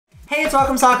Hey, it's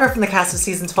Welcome Sakura from the cast of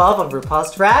Season 12 of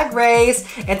RuPaul's Drag Race.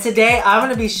 And today I'm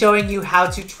going to be showing you how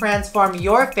to transform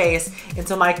your face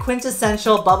into my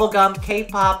quintessential bubblegum,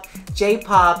 K-pop,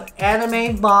 J-pop,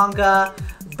 anime, manga,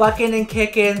 buckin' and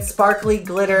kickin', sparkly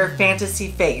glitter fantasy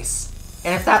face.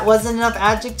 And if that wasn't enough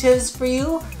adjectives for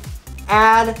you,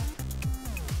 add...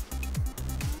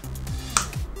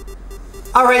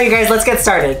 Alright you guys, let's get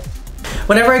started.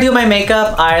 Whenever I do my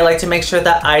makeup, I like to make sure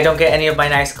that I don't get any of my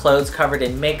nice clothes covered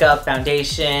in makeup,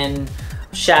 foundation,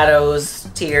 shadows,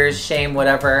 tears, shame,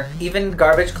 whatever. Even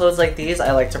garbage clothes like these,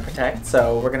 I like to protect.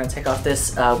 So we're gonna take off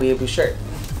this weeaboo shirt.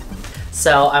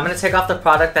 So I'm gonna take off the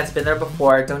product that's been there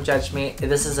before. Don't judge me.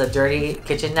 This is a dirty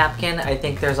kitchen napkin. I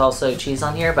think there's also cheese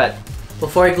on here, but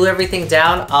before I glue everything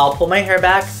down, I'll pull my hair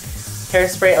back,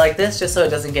 hairspray it like this just so it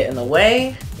doesn't get in the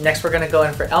way. Next we're gonna go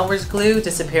in for Elmer's glue,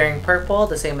 Disappearing Purple,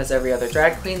 the same as every other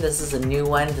drag queen. This is a new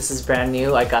one, this is brand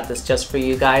new. I got this just for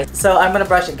you guys. So I'm gonna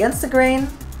brush against the grain,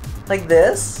 like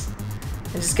this,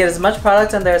 and just get as much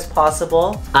product on there as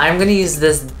possible. I'm gonna use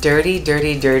this dirty,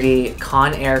 dirty, dirty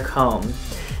Conair comb,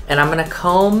 and I'm gonna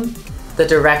comb the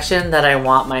direction that I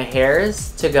want my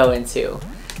hairs to go into.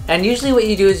 And usually what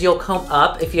you do is you'll comb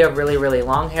up if you have really, really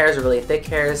long hairs or really thick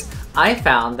hairs. I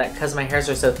found that because my hairs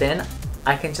are so thin,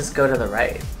 I can just go to the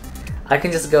right. I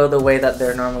can just go the way that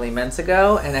they're normally meant to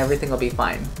go and everything will be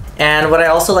fine. And what I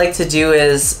also like to do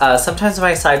is, sometimes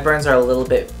my sideburns are a little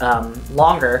bit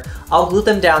longer. I'll glue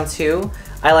them down too.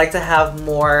 I like to have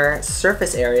more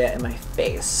surface area in my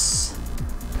face.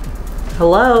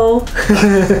 Hello?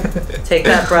 Take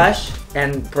that brush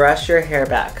and brush your hair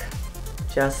back.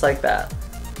 Just like that.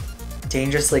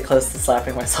 Dangerously close to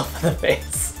slapping myself in the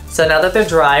face. So now that they're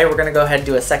dry, we're gonna go ahead and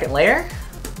do a second layer.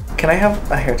 Can I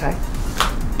have a hair tie?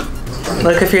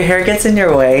 Look, if your hair gets in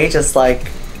your way, just like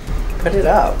put it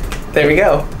up. There we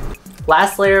go.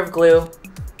 Last layer of glue.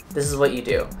 This is what you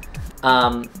do.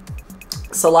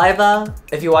 Saliva,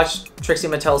 if you watch Trixie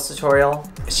Mattel's tutorial,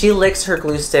 she licks her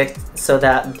glue stick so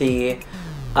that the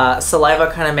saliva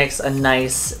kind of makes a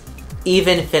nice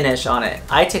even finish on it.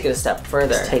 I take it a step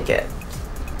further. Just take it.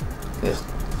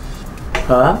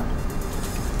 Huh?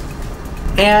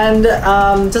 And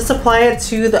just apply it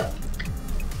to the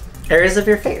areas of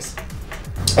your face.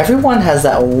 Everyone has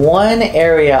that one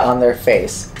area on their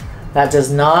face that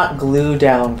does not glue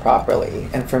down properly.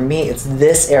 And for me, it's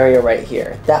this area right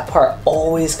here. That part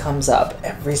always comes up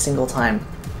every single time.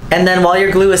 And then while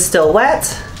your glue is still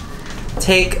wet,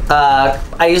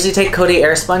 I usually take Coty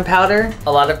Airspun powder.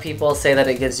 A lot of people say that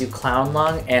it gives you clown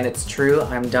lung, and it's true.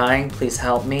 I'm dying, please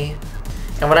help me.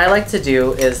 And what I like to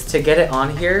do is to get it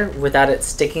on here without it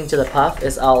sticking to the puff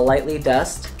is I'll lightly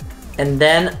dust and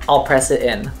then I'll press it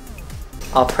in.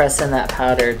 I'll press in that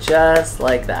powder just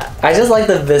like that. I just like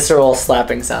the visceral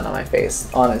slapping sound on my face,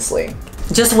 honestly.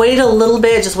 Just wait a little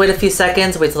bit, just wait a few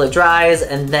seconds, wait till it dries,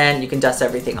 and then you can dust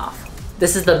everything off.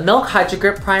 This is the Milk Hydro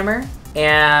Grip Primer,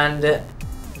 and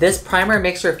this primer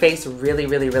makes your face really,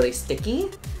 really, really sticky.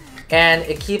 And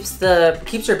it keeps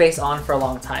your base on for a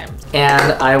long time.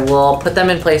 And I will put them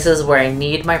in places where I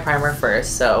need my primer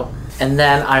first, and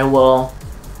then I will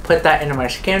put that into my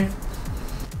skin.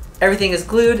 Everything is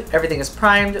glued, everything is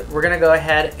primed. We're gonna go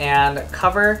ahead and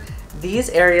cover these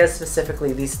areas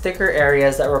specifically, these thicker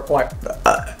areas that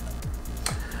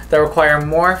require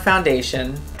more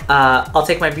foundation. I'll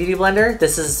take my beauty blender.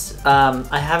 This is,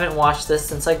 I haven't washed this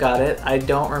since I got it. I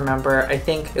don't remember, I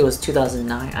think it was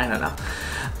 2009, I don't know.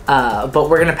 But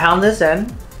we're gonna pound this in.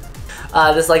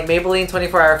 This like Maybelline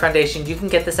 24-hour foundation. You can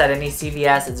get this at any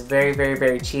CVS. It's very, very,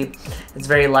 very cheap. It's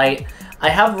very light. I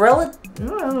have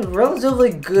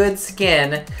relatively good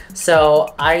skin,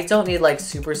 so I don't need like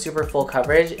super, super full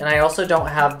coverage. And I also don't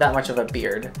have that much of a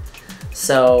beard.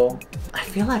 So I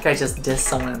feel like I just dissed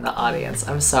someone in the audience.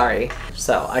 I'm sorry.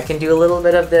 So I can do a little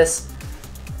bit of this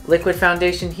liquid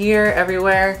foundation here,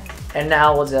 everywhere. And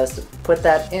now we'll just put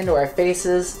that into our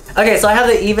faces. Okay, so I have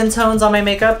the even tones on my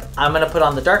makeup. I'm gonna put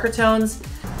on the darker tones.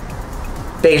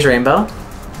 Beige Rainbow.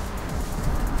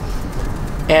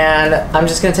 And I'm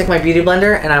just gonna take my beauty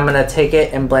blender and I'm gonna take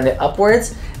it and blend it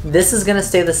upwards. This is gonna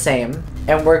stay the same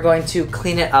and we're going to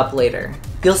clean it up later.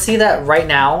 You'll see that right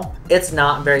now, it's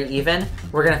not very even.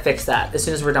 We're gonna fix that as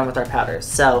soon as we're done with our powders.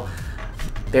 So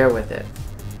bear with it.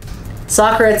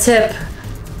 Sakura tip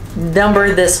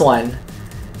number this one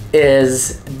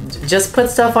is just put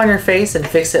stuff on your face and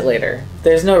fix it later.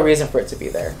 There's no reason for it to be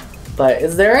there, but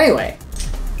it's there anyway.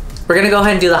 We're gonna go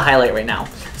ahead and do the highlight right now.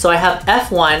 So I have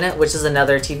F1, which is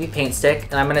another TV paint stick,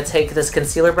 and I'm gonna take this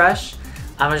concealer brush.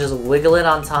 I'm gonna just wiggle it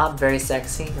on top, very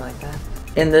sexy, you like that?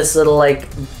 In this little like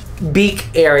beak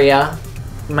area,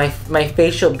 my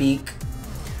facial beak,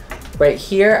 Right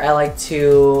here, I like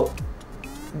to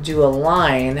do a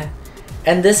line,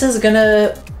 and this has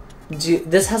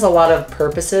a lot of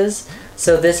purposes.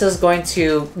 So this is going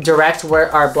to direct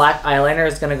where our black eyeliner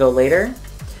is gonna go later.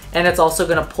 And it's also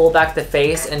gonna pull back the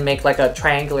face and make like a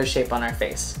triangular shape on our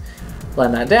face.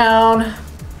 Blend that down.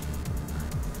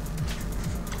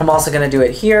 I'm also gonna do it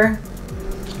here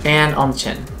and on the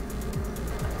chin.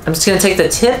 I'm just gonna take the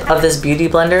tip of this beauty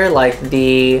blender, like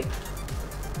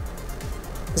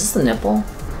is this the nipple?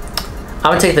 I'm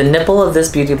gonna take the nipple of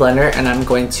this beauty blender and I'm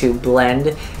going to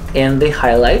blend in the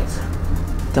highlight.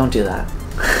 Don't do that.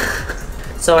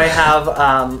 So I have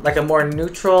like a more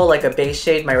neutral, like a base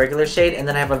shade, my regular shade, and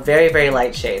then I have a very, very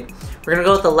light shade. We're gonna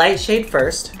go with the light shade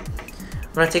first.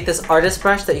 I'm gonna take this artist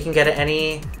brush that you can get at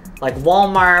any, like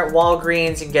Walmart,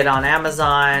 Walgreens, you can get on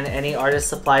Amazon, any artist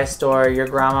supply store. Your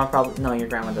grandma probably, no, your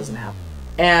grandma doesn't have.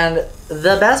 And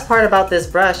the best part about this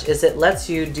brush is it lets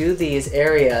you do these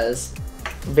areas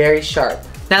very sharp.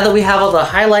 Now that we have all the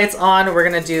highlights on, we're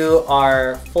gonna do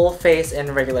our full face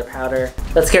in regular powder.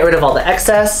 Let's get rid of all the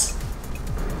excess.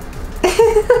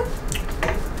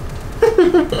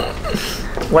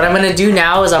 What I'm gonna do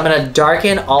now is I'm gonna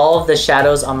darken all of the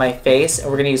shadows on my face, and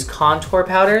we're gonna use contour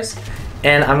powders,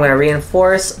 and I'm gonna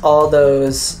reinforce all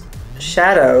those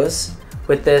shadows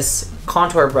with this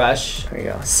contour brush. There you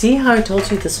go. See how I told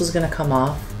you this was gonna come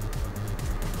off?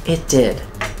 It did,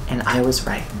 and I was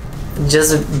right.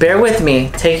 Just bear with me.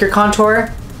 Take your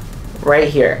contour right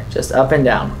here, just up and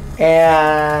down,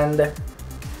 and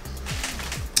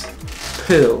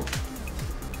poo.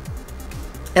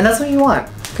 And that's what you want,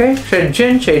 okay? Shade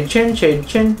chin, shade chin, shade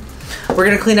chin. We're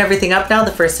gonna clean everything up now.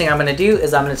 The first thing I'm gonna do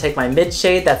is I'm gonna take my mid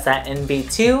shade, that's that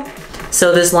NB2.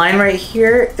 So this line right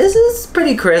here is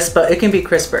pretty crisp, but it can be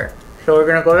crisper. So we're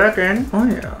gonna go back in. Oh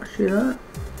yeah, see that?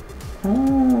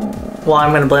 Oh. Well,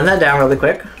 I'm gonna blend that down really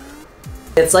quick.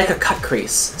 It's like a cut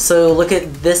crease. So look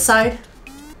at this side,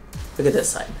 look at this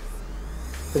side.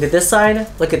 Look at this side,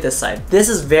 look at this side. This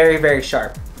is very, very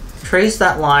sharp. Trace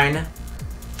that line,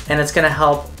 and it's gonna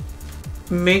help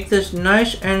make this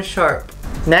nice and sharp.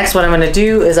 Next, what I'm gonna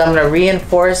do is I'm gonna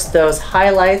reinforce those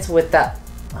highlights with that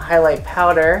highlight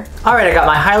powder. All right, I got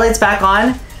my highlights back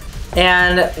on,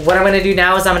 and what I'm gonna do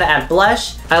now is I'm gonna add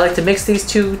blush. I like to mix these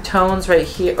two tones right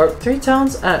here, or 3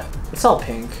 tones? It's all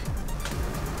pink.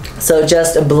 So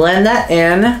just blend that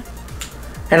in,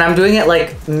 and I'm doing it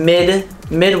like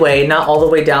midway, not all the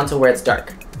way down to where it's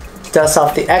dark. Dust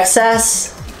off the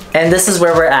excess, and this is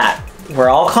where we're at. We're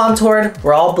all contoured,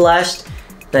 we're all blushed.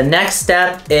 The next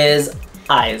step is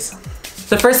eyes.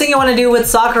 The first thing you wanna do with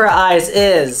Sakura eyes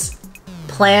is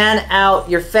plan out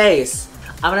your face.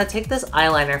 I'm gonna take this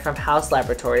eyeliner from House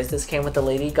Laboratories. This came with the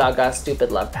Lady Gaga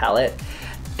Stupid Love palette.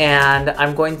 And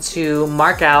I'm going to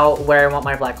mark out where I want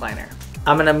my black liner.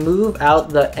 I'm gonna move out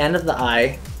the end of the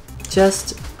eye,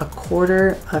 just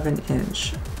 1/4 of an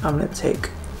inch. I'm gonna take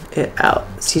it out.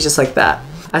 See, just like that.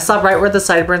 I stop right where the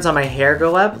sideburns on my hair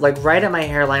go up, like right at my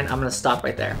hairline. I'm gonna stop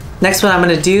right there. Next, what I'm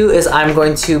gonna do is I'm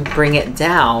going to bring it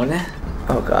down.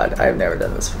 Oh God, I've never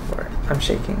done this before. I'm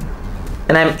shaking.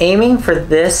 And I'm aiming for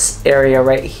this area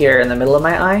right here in the middle of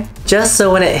my eye, just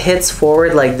so when it hits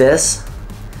forward like this,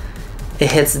 it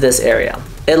hits this area.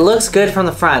 It looks good from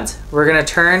the front. We're gonna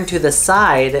turn to the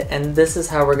side, and this is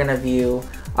how we're gonna view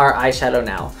our eyeshadow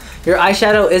now. Your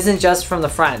eyeshadow isn't just from the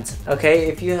front, okay?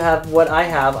 If you have what I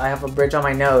have a bridge on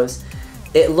my nose,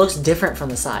 it looks different from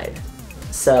the side.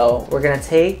 So we're gonna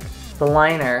take the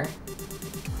liner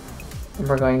and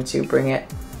we're going to bring it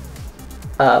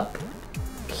up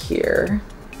here.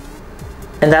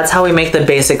 And that's how we make the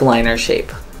basic liner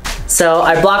shape. So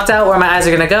I blocked out where my eyes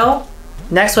are gonna go.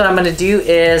 Next, what I'm gonna do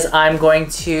is I'm going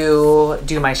to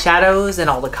do my shadows and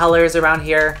all the colors around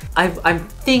here. I'm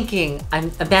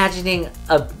imagining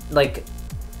a like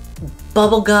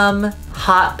bubblegum,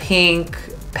 hot pink,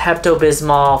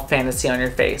 Pepto-Bismol fantasy on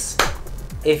your face.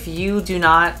 If you do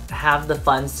not have the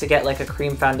funds to get like a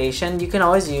cream foundation, you can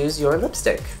always use your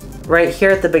lipstick. Right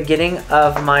here at the beginning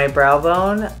of my brow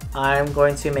bone, I'm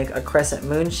going to make a crescent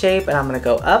moon shape, and I'm gonna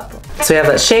go up. So we have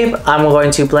that shape. I'm going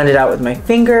to blend it out with my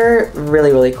finger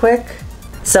really, really quick.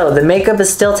 So the makeup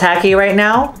is still tacky right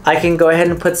now. I can go ahead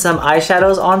and put some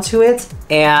eyeshadows onto it,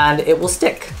 and it will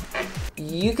stick.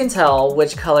 You can tell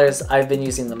which colors I've been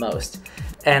using the most.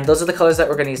 And those are the colors that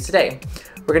we're gonna use today.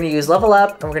 We're gonna use Level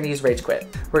Up, and we're gonna use Rage Quit.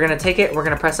 We're gonna take it, we're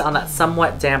gonna press it on that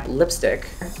somewhat damp lipstick.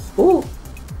 Ooh.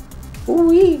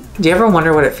 Ooh-wee. Do you ever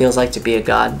wonder what it feels like to be a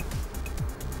god?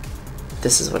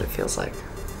 This is what it feels like.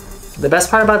 The best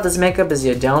part about this makeup is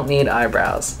you don't need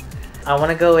eyebrows. I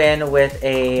wanna go in with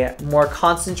a more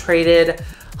concentrated,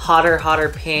 hotter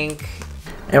pink,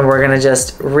 And we're gonna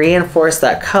just reinforce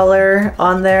that color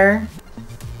on there.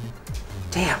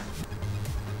 Damn.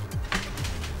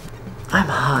 I'm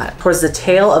hot. Towards the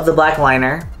tail of the black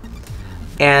liner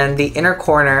and the inner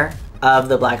corner of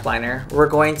the black liner, we're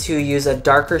going to use a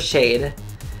darker shade.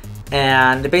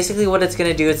 And basically what it's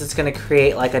gonna do is it's gonna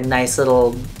create like a nice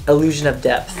little illusion of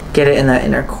depth. Get it in that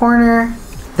inner corner.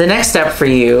 The next step for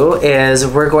you is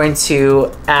we're going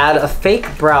to add a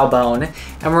fake brow bone,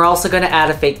 and we're also gonna add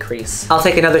a fake crease. I'll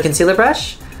take another concealer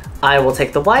brush. I will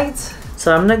take the white.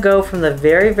 So I'm gonna go from the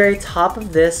very, very top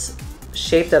of this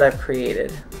shape that I've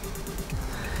created.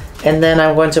 And then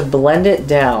I'm going to blend it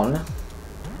down.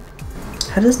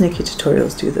 How does Nikki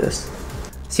Tutorials do this?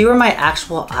 See where my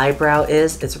actual eyebrow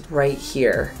is? It's right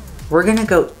here. We're gonna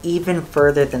go even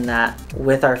further than that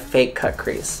with our fake cut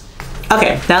crease.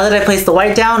 Okay, now that I placed the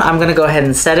white down, I'm gonna go ahead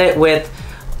and set it with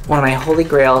one of my holy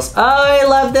grails. Oh, I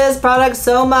love this product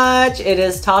so much. It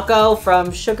is Taco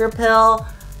from Sugar Pill.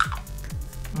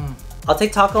 I'll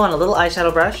take Taco on a little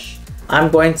eyeshadow brush.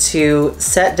 I'm going to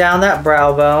set down that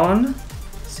brow bone.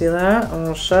 See that? I'm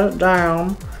gonna set it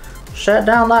down. Set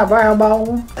down that brow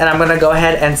bone. And I'm gonna go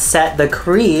ahead and set the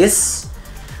crease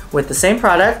with the same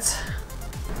product.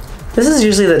 This is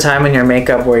usually the time in your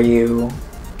makeup where you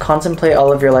contemplate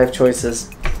all of your life choices.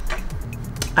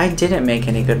 I didn't make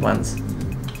any good ones.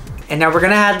 And now we're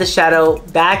gonna add the shadow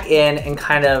back in and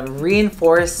kind of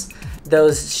reinforce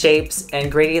those shapes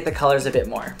and gradient the colors a bit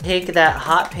more. Take that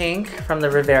hot pink from the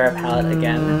Rivera palette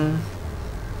again.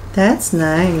 That's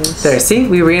nice. There, see?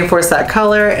 We reinforced that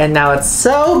color and now it's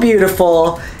so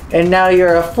beautiful. And now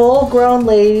you're a full-grown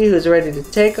lady who's ready to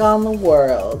take on the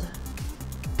world.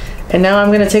 And now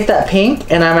I'm gonna take that pink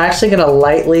and I'm actually gonna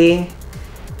lightly,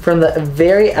 from the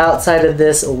very outside of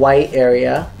this white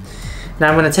area. Now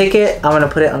I'm gonna take it, I'm gonna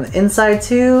put it on the inside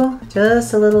too,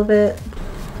 just a little bit.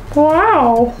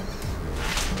 Wow,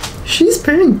 she's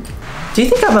pink. Do you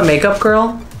think I'm a makeup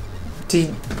girl?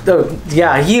 Oh,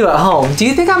 yeah, you at home. Do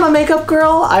you think I'm a makeup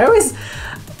girl? I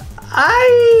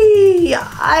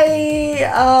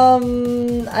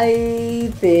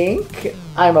think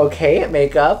I'm okay at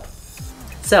makeup.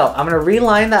 So I'm gonna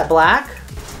reline that black.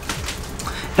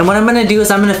 And what I'm gonna do is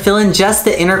I'm gonna fill in just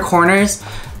the inner corners.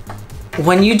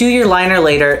 When you do your liner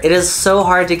later, it is so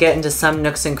hard to get into some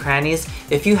nooks and crannies.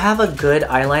 If you have a good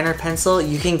eyeliner pencil,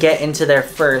 you can get into there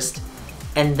first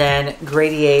and then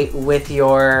gradiate with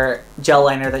your gel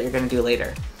liner that you're gonna do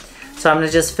later. So I'm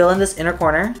gonna just fill in this inner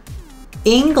corner.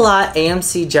 Inglot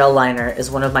AMC gel liner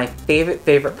is one of my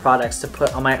favorite products to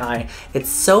put on my eye. It's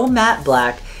so matte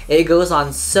black, it goes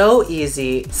on so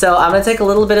easy. So I'm gonna take a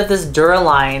little bit of this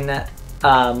Duraline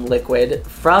liquid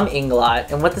from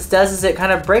Inglot, and what this does is it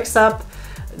kind of breaks up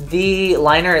the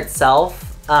liner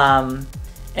itself and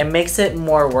makes it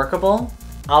more workable.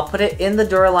 I'll put it in the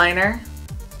Duraliner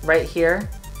right here,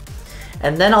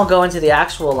 and then I'll go into the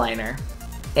actual liner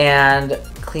and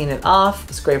clean it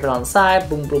off, scrape it on the side,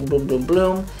 boom, boom, boom, boom,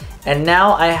 boom, and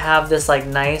now I have this like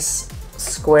nice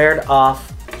squared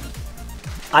off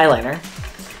eyeliner,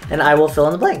 and I will fill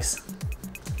in the blanks.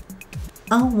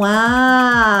 Oh,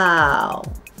 wow.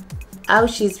 Oh,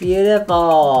 she's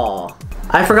beautiful.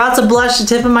 I forgot to blush the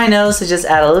tip of my nose, so just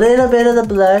add a little bit of the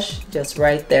blush just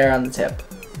right there on the tip.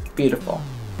 Beautiful.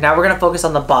 Now we're gonna focus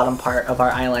on the bottom part of our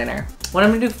eyeliner. What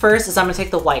I'm gonna do first is I'm gonna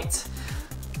take the white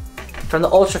from the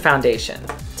Ultra Foundation.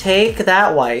 Take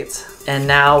that white, and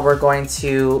now we're going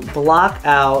to block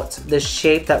out the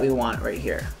shape that we want right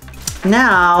here.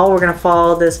 Now we're gonna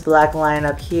follow this black line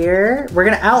up here. We're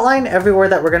gonna outline everywhere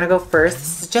that we're gonna go first.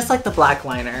 This is just like the black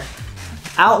liner.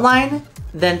 Outline,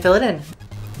 then fill it in.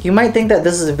 You might think that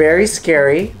this is very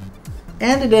scary,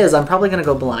 and it is. I'm probably gonna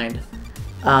go blind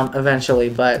eventually,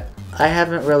 but I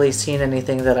haven't really seen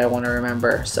anything that I wanna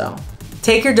remember, so.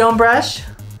 Take your dome brush,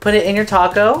 put it in your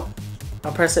taco,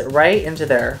 I'll press it right into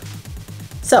there.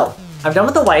 So, I'm done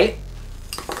with the white.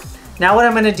 Now what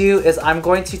I'm gonna do is I'm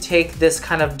going to take this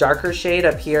kind of darker shade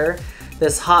up here,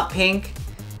 this hot pink,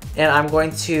 and I'm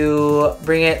going to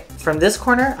bring it from this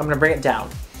corner, I'm gonna bring it down.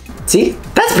 See?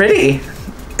 That's pretty.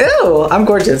 Ew, I'm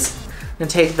gorgeous. I'm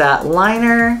gonna take that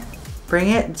liner, bring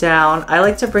it down. I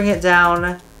like to bring it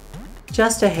down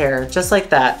just a hair, just like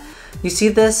that. You see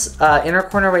this inner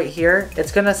corner right here?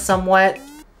 It's gonna somewhat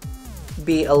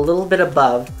be a little bit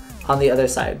above on the other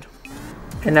side.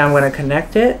 And now I'm gonna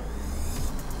connect it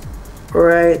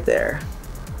right there.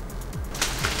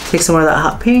 Take some more of that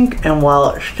hot pink, and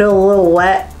while it's still a little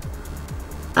wet,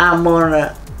 I'm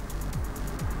gonna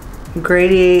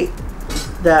gradiate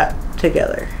that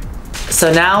together.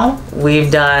 So now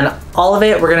we've done all of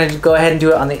it. We're gonna go ahead and do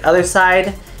it on the other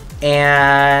side,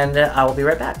 and I will be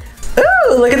right back.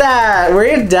 Look at that,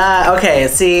 we're done. Okay,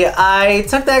 see, I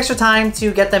took the extra time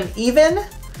to get them even.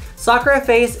 Sakura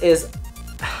face is,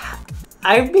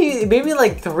 maybe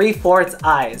like 3/4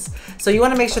 eyes. So you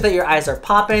wanna make sure that your eyes are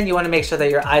popping, you wanna make sure that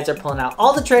your eyes are pulling out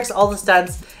all the tricks, all the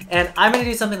stunts, and I'm gonna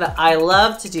do something that I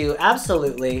love to do,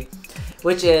 absolutely,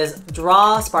 which is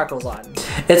draw sparkles on.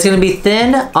 It's gonna be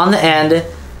thin on the end,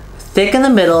 thick in the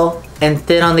middle, and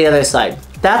thin on the other side.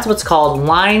 That's what's called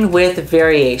line width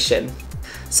variation.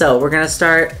 So we're gonna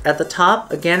start at the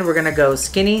top. Again, we're gonna go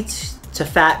skinny to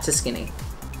fat to skinny.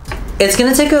 It's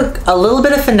gonna take a little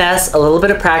bit of finesse, a little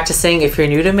bit of practicing. If you're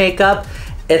new to makeup,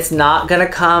 it's not gonna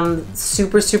come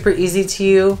super, super easy to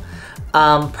you.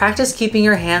 Practice keeping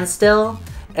your hands still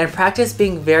and practice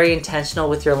being very intentional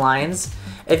with your lines.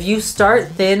 If you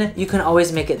start thin, you can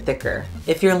always make it thicker.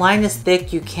 If your line is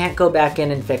thick, you can't go back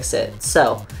in and fix it.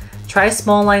 So try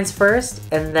small lines first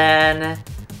and then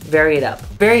vary it up.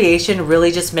 Variation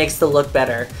really just makes the look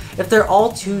better. If they're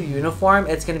all too uniform,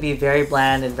 it's gonna be very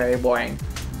bland and very boring.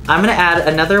 I'm gonna add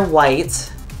another white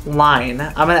line.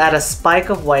 I'm gonna add a spike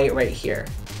of white right here.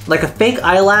 Like a fake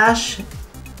eyelash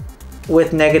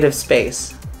with negative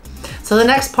space. So the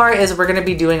next part is we're gonna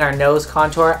be doing our nose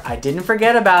contour. I didn't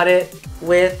forget about it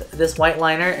with this white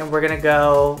liner, and we're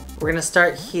gonna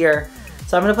start here.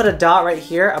 So I'm gonna put a dot right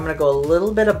here. I'm gonna go a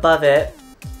little bit above it,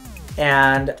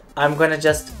 and I'm gonna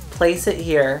just place it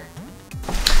here.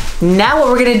 Now what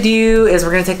we're gonna do is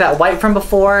we're gonna take that white from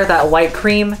before, that white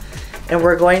cream, and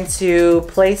we're going to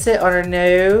place it on our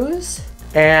nose.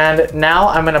 And now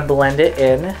I'm gonna blend it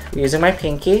in using my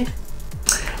pinky.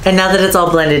 And now that it's all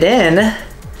blended in,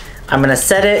 I'm gonna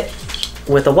set it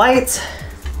with the white.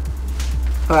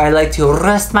 Or I like to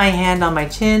rest my hand on my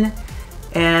chin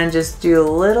and just do a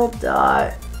little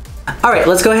dot. All right,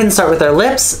 let's go ahead and start with our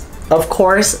lips. Of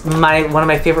course, one of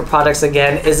my favorite products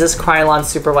again is this Kryolan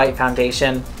Super White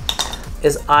Foundation.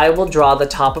 I will draw the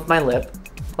top of my lip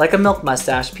like a milk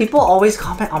mustache. People always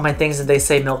comment on my things and they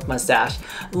say milk mustache.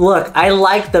 Look, I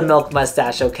like the milk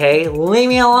mustache, okay? Leave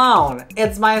me alone.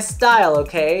 It's my style,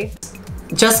 okay?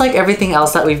 Just like everything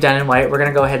else that we've done in white, we're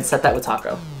gonna go ahead and set that with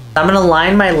Taco. I'm gonna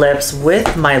line my lips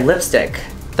with my lipstick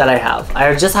that I have.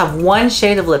 I just have one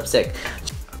shade of lipstick.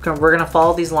 We're gonna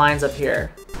follow these lines up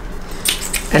here.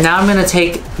 And now I'm gonna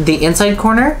take the inside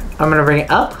corner, I'm gonna bring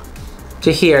it up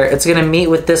to here. It's gonna meet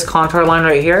with this contour line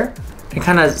right here. And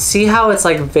kind of see how it's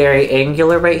like very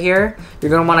angular right here?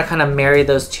 You're gonna wanna kind of marry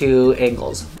those two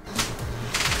angles.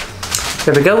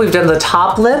 There we go, we've done the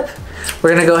top lip. We're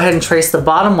gonna go ahead and trace the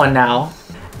bottom one now.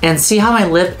 And see how my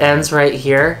lip ends right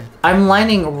here? I'm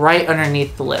lining right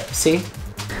underneath the lip, see?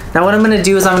 Now what I'm gonna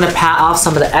do is I'm gonna pat off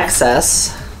some of the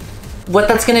excess. What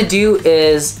that's gonna do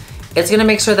is, it's gonna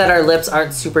make sure that our lips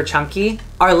aren't super chunky.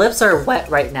 Our lips are wet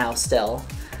right now still.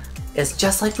 It's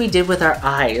just like we did with our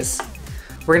eyes.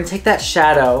 We're gonna take that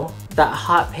shadow, that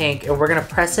hot pink, and we're gonna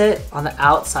press it on the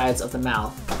outsides of the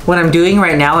mouth. What I'm doing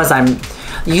right now is I'm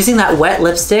using that wet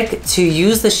lipstick to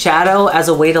use the shadow as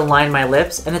a way to line my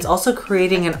lips, and it's also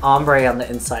creating an ombre on the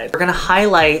inside. We're gonna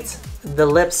highlight the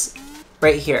lips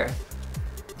right here.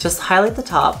 Just highlight the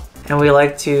top, and we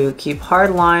like to keep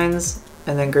hard lines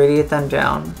and then gradient them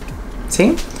down.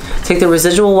 See? Take the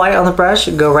residual white on the brush,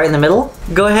 go right in the middle.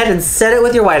 Go ahead and set it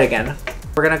with your white again.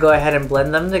 We're gonna go ahead and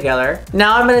blend them together.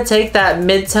 Now I'm gonna take that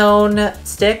mid-tone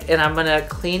stick and I'm gonna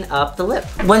clean up the lip.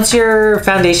 Once your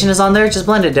foundation is on there, just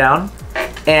blend it down.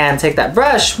 And take that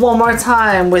brush one more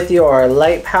time with your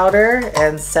light powder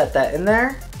and set that in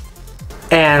there.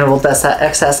 And we'll dust that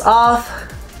excess off.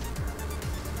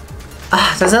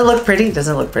 Doesn't it look pretty?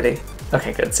 Doesn't it look pretty?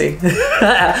 Okay, good, see?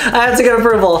 I have to get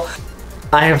approval.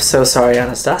 I am so sorry,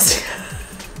 Anastasia.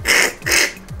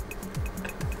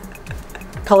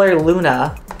 Color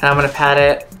Luna, and I'm gonna pat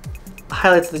it,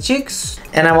 highlight to the cheeks.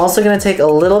 And I'm also gonna take a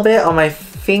little bit on my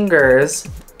fingers,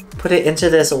 put it into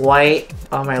this white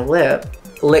on my lip.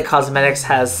 Lit Cosmetics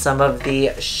has some of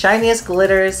the shiniest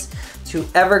glitters to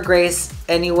ever grace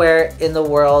anywhere in the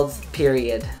world,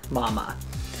 period, mama.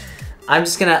 I'm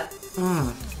just gonna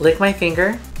lick my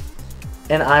finger,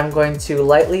 and I'm going to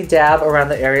lightly dab around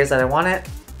the areas that I want it.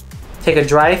 Take a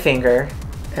dry finger,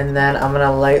 and then I'm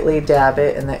gonna lightly dab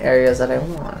it in the areas that I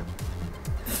want.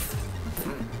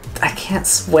 I can't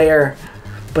swear,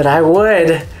 but I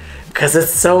would, because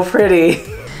it's so pretty.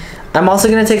 I'm also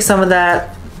gonna take some of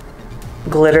that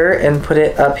glitter and put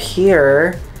it up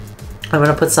here. I'm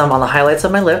gonna put some on the highlights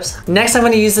of my lips. Next, I'm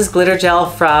gonna use this glitter gel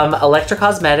from Electra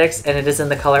Cosmetics, and it is in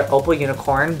the color Opal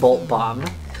Unicorn Bolt Bomb.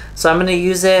 So I'm gonna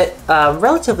use it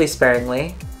relatively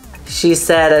sparingly. She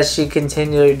said as she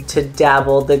continued to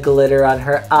dabble the glitter on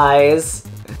her eyes.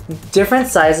 Different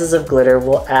sizes of glitter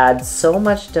will add so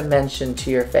much dimension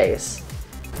to your face.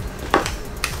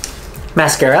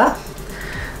 mascara.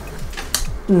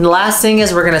 And the last thing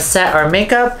is we're gonna set our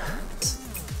makeup.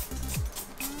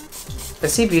 I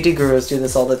see beauty gurus do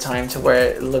this all the time to where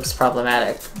it looks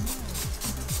problematic.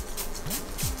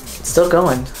 It's still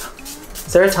going.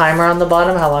 Is there a timer on the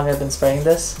bottom how long I've been spraying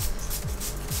this?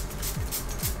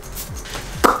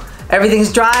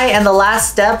 Everything's dry, and the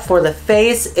last step for the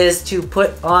face is to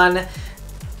put on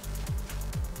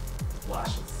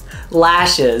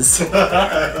lashes.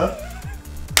 I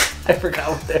forgot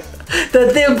what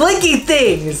they're blinky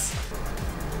things.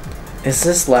 Is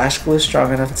this lash glue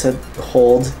strong enough to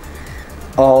hold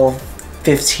all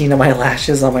 15 of my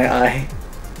lashes on my eye?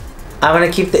 I'm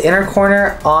gonna keep the inner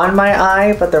corner on my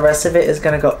eye, but the rest of it is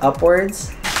gonna go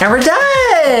upwards. And we're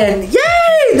done!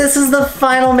 Yay! This is the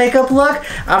final makeup look.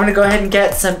 I'm gonna go ahead and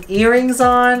get some earrings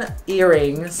on,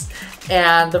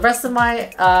 and the rest of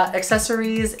my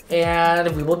accessories,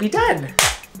 and we will be done.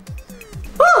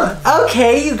 Whew.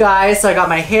 Okay, you guys, so I got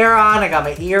my hair on, I got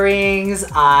my earrings,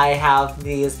 I have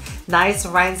these nice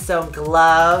rhinestone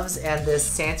gloves, and this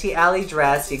Santee Alley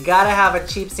dress. You gotta have a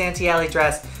cheap Santee Alley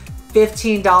dress.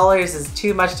 $15 is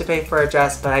too much to pay for a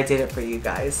dress, but I did it for you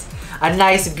guys. A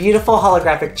nice, beautiful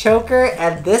holographic choker,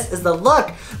 and this is the look.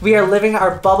 We are living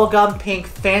our bubblegum pink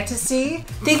fantasy.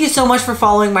 Thank you so much for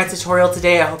following my tutorial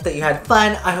today. I hope that you had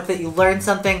fun. I hope that you learned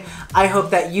something. I hope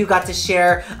that you got to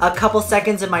share a couple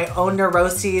seconds in my own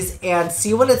neuroses and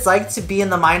see what it's like to be in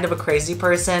the mind of a crazy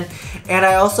person. And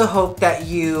I also hope that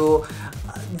you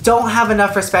don't have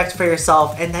enough respect for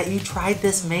yourself and that you tried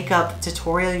this makeup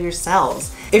tutorial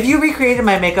yourselves. If you recreated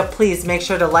my makeup, please make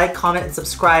sure to like, comment, and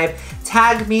subscribe.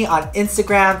 Tag me on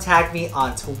Instagram, tag me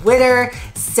on Twitter.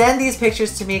 Send these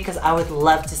pictures to me because I would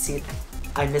love to see them.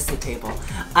 I missed the table.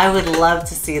 I would love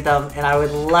to see them, and I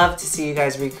would love to see you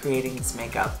guys recreating this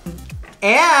makeup.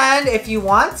 And if you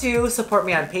want to support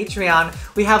me on Patreon,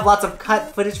 we have lots of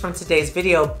cut footage from today's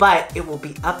video, but it will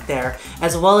be up there,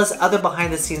 as well as other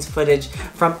behind the scenes footage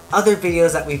from other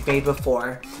videos that we've made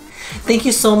before. Thank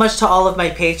you so much to all of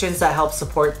my patrons that helped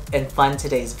support and fund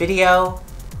today's video.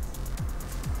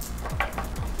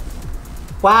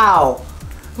 Wow,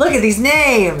 look at these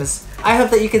names. I hope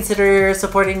that you consider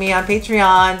supporting me on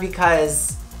Patreon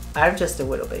because I'm just a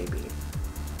little baby.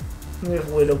 I'm a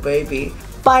little baby.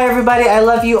 Bye everybody, I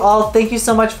love you all. Thank you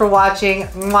so much for watching.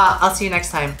 Mwah. I'll see you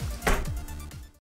next time.